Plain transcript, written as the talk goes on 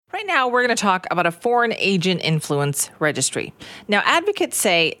Right now, we're going to talk about a foreign agent influence registry. Now, advocates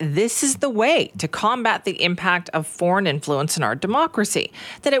say this is the way to combat the impact of foreign influence in our democracy,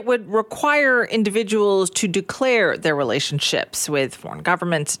 that it would require individuals to declare their relationships with foreign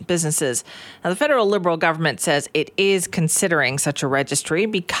governments and businesses. Now, the federal Liberal government says it is considering such a registry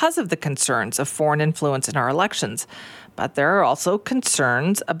because of the concerns of foreign influence in our elections. But there are also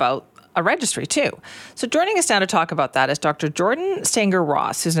concerns about a registry, too. So joining us now to talk about that is Dr. Jordan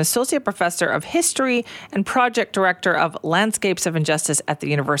Stanger-Ross, who's an associate professor of history and project director of Landscapes of Injustice at the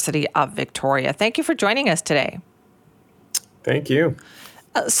University of Victoria. Thank you for joining us today. Thank you.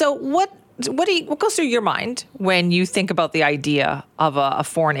 So what goes through your mind when you think about the idea of a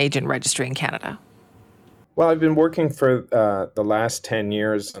foreign agent registry in Canada? Well, I've been working for the last 10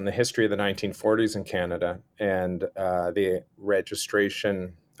 years on the history of the 1940s in Canada and the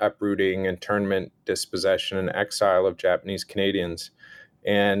registration, uprooting, internment, dispossession, and exile of Japanese Canadians.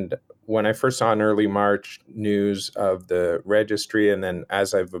 And when I first saw in early March news of the registry, and then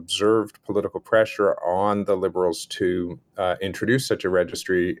as I've observed political pressure on the Liberals to introduce such a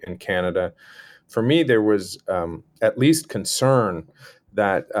registry in Canada, for me, there was at least concern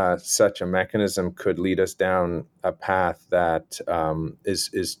that such a mechanism could lead us down a path that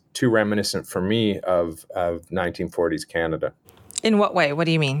is too reminiscent for me of 1940s Canada. In what way? What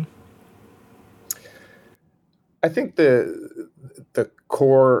do you mean? I think the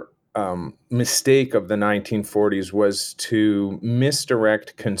core mistake of the 1940s was to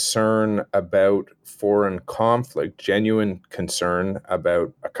misdirect concern about foreign conflict, genuine concern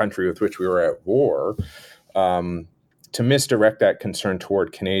about a country with which we were at war, to misdirect that concern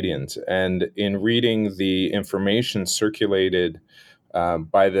toward Canadians. And in reading the information circulated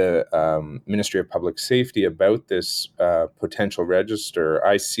by the Ministry of Public Safety about this potential register,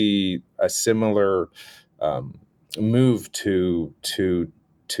 I see a similar move to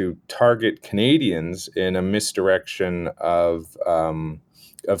target Canadians in a misdirection of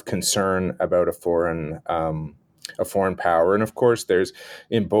concern about a foreign power. And of course, there's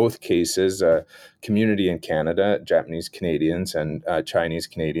in both cases a community in Canada, Japanese Canadians and Chinese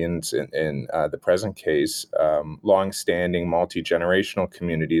Canadians in the present case, long-standing multi-generational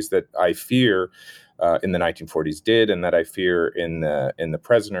communities that I fear in the 1940s did, and that I fear in the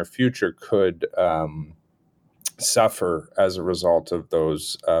present or future could suffer as a result of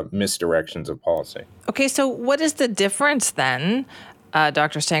those misdirections of policy. Okay, so what is the difference then,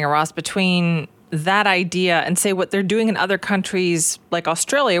 Dr. Stanger-Ross, between that idea and say what they're doing in other countries like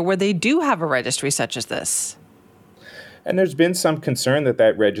Australia, where they do have a registry such as this? And there's been some concern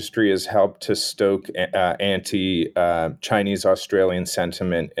that registry has helped to stoke anti-Chinese Australian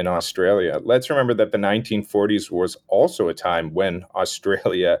sentiment in Australia. Let's remember that the 1940s was also a time when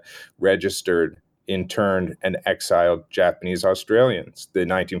Australia registered, interned, and exiled Japanese Australians. The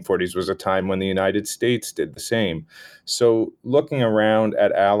 1940s was a time when the United States did the same. So looking around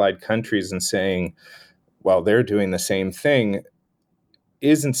at allied countries and saying, well, they're doing the same thing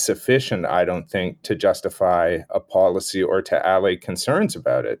isn't sufficient, I don't think, to justify a policy or to allay concerns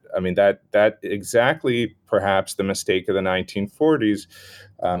about it. I mean, that exactly perhaps the mistake of the 1940s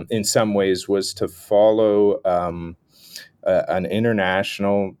in some ways was to follow an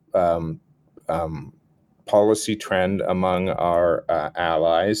international policy trend among our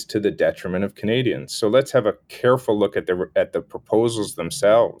allies to the detriment of Canadians. So let's have a careful look at the proposals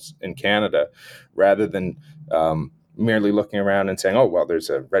themselves in Canada, rather than merely looking around and saying, oh, well, there's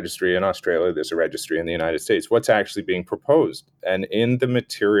a registry in Australia, there's a registry in the United States. What's actually being proposed? And in the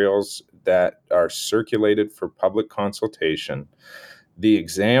materials that are circulated for public consultation, the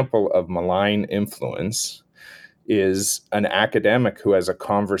example of malign influence is an academic who has a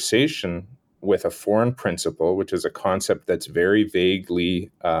conversation with a foreign principal, which is a concept that's very vaguely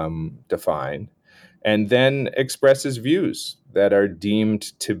defined, and then expresses views that are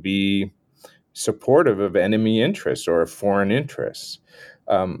deemed to be supportive of enemy interests or foreign interests.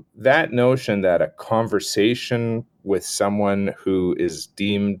 That notion that a conversation with someone who is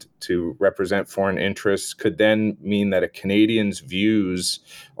deemed to represent foreign interests could then mean that a Canadian's views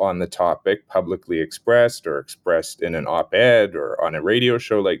on the topic, publicly expressed or expressed in an op-ed or on a radio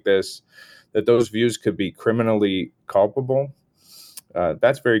show like this, that those views could be criminally culpable,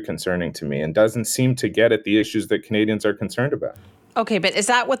 that's very concerning to me and doesn't seem to get at the issues that Canadians are concerned about. Okay, but is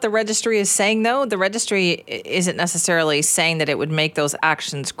that what the registry is saying, though? The registry isn't necessarily saying that it would make those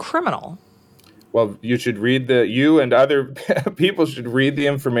actions criminal. Well, you and other people should read the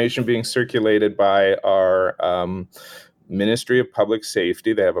information being circulated by our Ministry of Public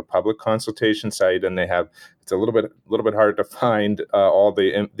Safety. They have a public consultation site, and it's it's a little bit hard to find all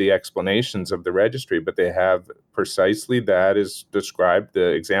the explanations of the registry, but they have precisely that is described. The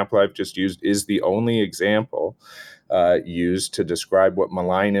example I've just used is the only example used to describe what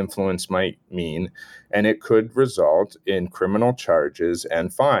malign influence might mean, and it could result in criminal charges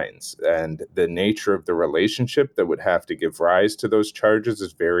and fines. And the nature of the relationship that would have to give rise to those charges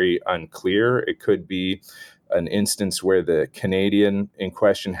is very unclear. It could be an instance where the Canadian in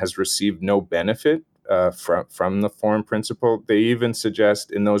question has received no benefit from the foreign principal. They even suggest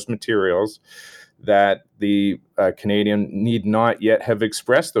in those materials that the Canadian need not yet have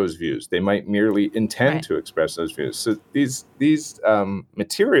expressed those views. They might merely intend to express those views. So these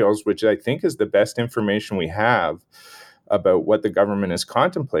materials, which I think is the best information we have about what the government is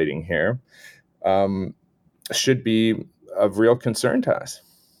contemplating here, should be of real concern to us.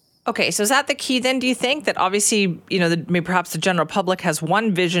 Okay, so is that the key then, do you think? That obviously, maybe perhaps the general public has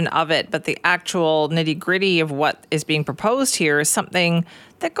one vision of it, but the actual nitty-gritty of what is being proposed here is something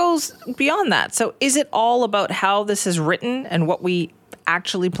that goes beyond that. So is it all about how this is written and what we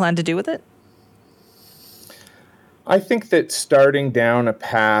actually plan to do with it? I think that starting down a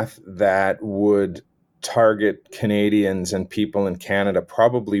path that would target Canadians and people in Canada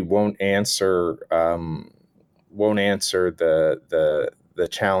probably won't answer the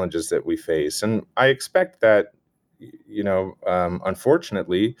challenges that we face. And I expect that,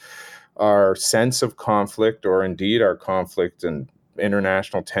 unfortunately, our sense of conflict, or indeed our conflict and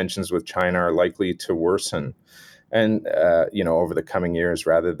international tensions with China, are likely to worsen and, over the coming years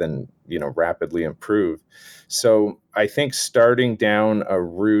rather than, rapidly improve. So I think starting down a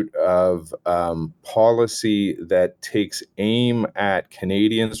route of policy that takes aim at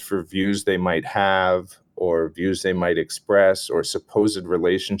Canadians for views they might have, or views they might express, or supposed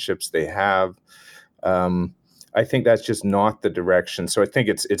relationships they have, I think that's just not the direction. So I think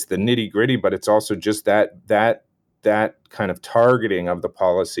it's the nitty gritty, but it's also just that kind of targeting of the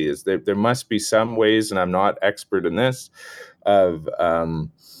policy. Is there must be some ways, and I'm not expert in this, of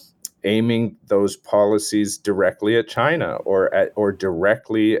aiming those policies directly at China, or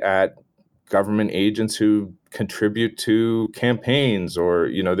directly at government agents who contribute to campaigns, or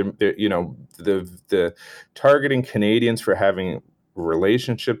the targeting Canadians for having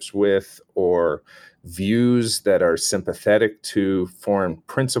relationships with or views that are sympathetic to foreign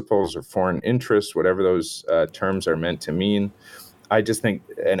principles or foreign interests, whatever those terms are meant to mean. I just think,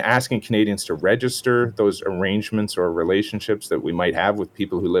 and asking Canadians to register those arrangements or relationships that we might have with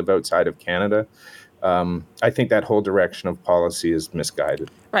people who live outside of Canada, I think that whole direction of policy is misguided.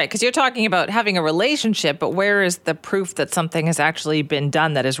 Right, because you're talking about having a relationship, but where is the proof that something has actually been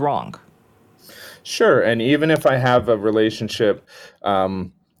done that is wrong? Sure, and even if I have a relationship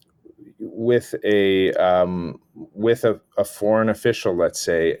with a foreign official, let's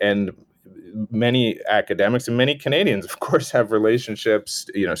say, and many academics and many Canadians, of course, have relationships.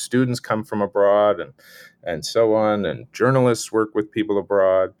 Students come from abroad, and so on, and journalists work with people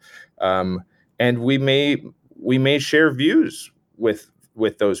abroad, and we may share views with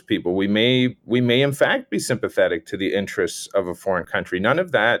those people. We may in fact be sympathetic to the interests of a foreign country. None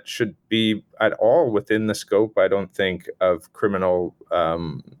of that should be at all within the scope, I don't think, of criminal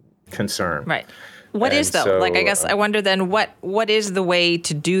concern. Right. What is, though? So, I guess I wonder then, what is the way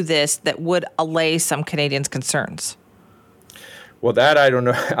to do this that would allay some Canadians' concerns? Well, that I don't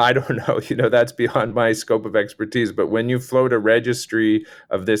know. I don't know. That's beyond my scope of expertise. But when you float a registry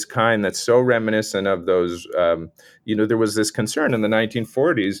of this kind that's so reminiscent of those, there was this concern in the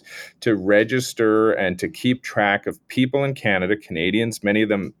 1940s to register and to keep track of people in Canada, Canadians, many of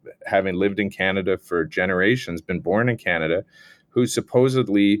them having lived in Canada for generations, been born in Canada, who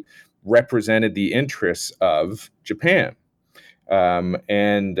supposedly represented the interests of Japan,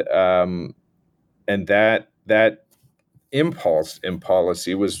 and that impulse in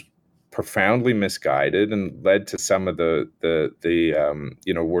policy was profoundly misguided and led to some of the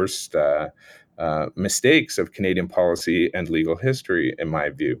worst mistakes of Canadian policy and legal history, in my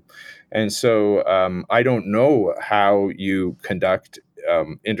view. And so I don't know how you conduct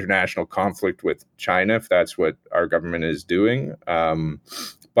international conflict with China, if that's what our government is doing.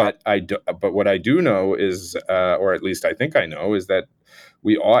 But what I do know is, or at least I think I know, is that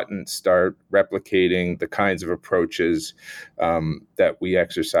we oughtn't start replicating the kinds of approaches that we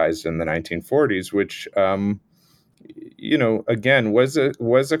exercised in the 1940s, which, again,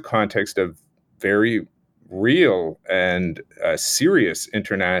 was a context of very real and serious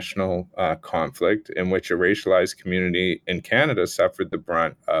international conflict, in which a racialized community in Canada suffered the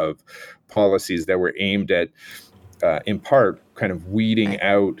brunt of policies that were aimed at, in part, kind of weeding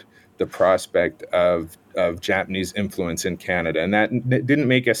out the prospect of Japanese influence in Canada. And that didn't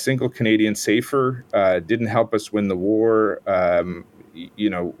make a single Canadian safer, didn't help us win the war,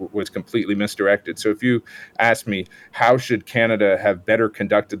 was completely misdirected. So if you ask me, how should Canada have better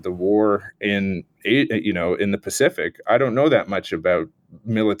conducted the war in the Pacific, I don't know that much about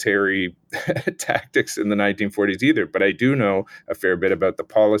military tactics in the 1940s either, but I do know a fair bit about the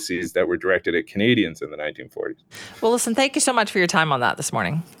policies that were directed at Canadians in the 1940s. Well, listen, thank you so much for your time on that this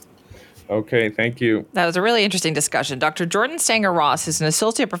morning. Okay, thank you. That was a really interesting discussion. Dr. Jordan Stanger-Ross is an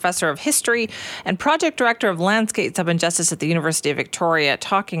associate professor of history and project director of Landscape Sub and Justice at the University of Victoria,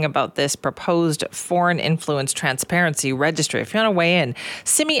 talking about this proposed foreign influence transparency registry. If you want to weigh in,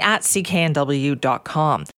 simi@cknw.com.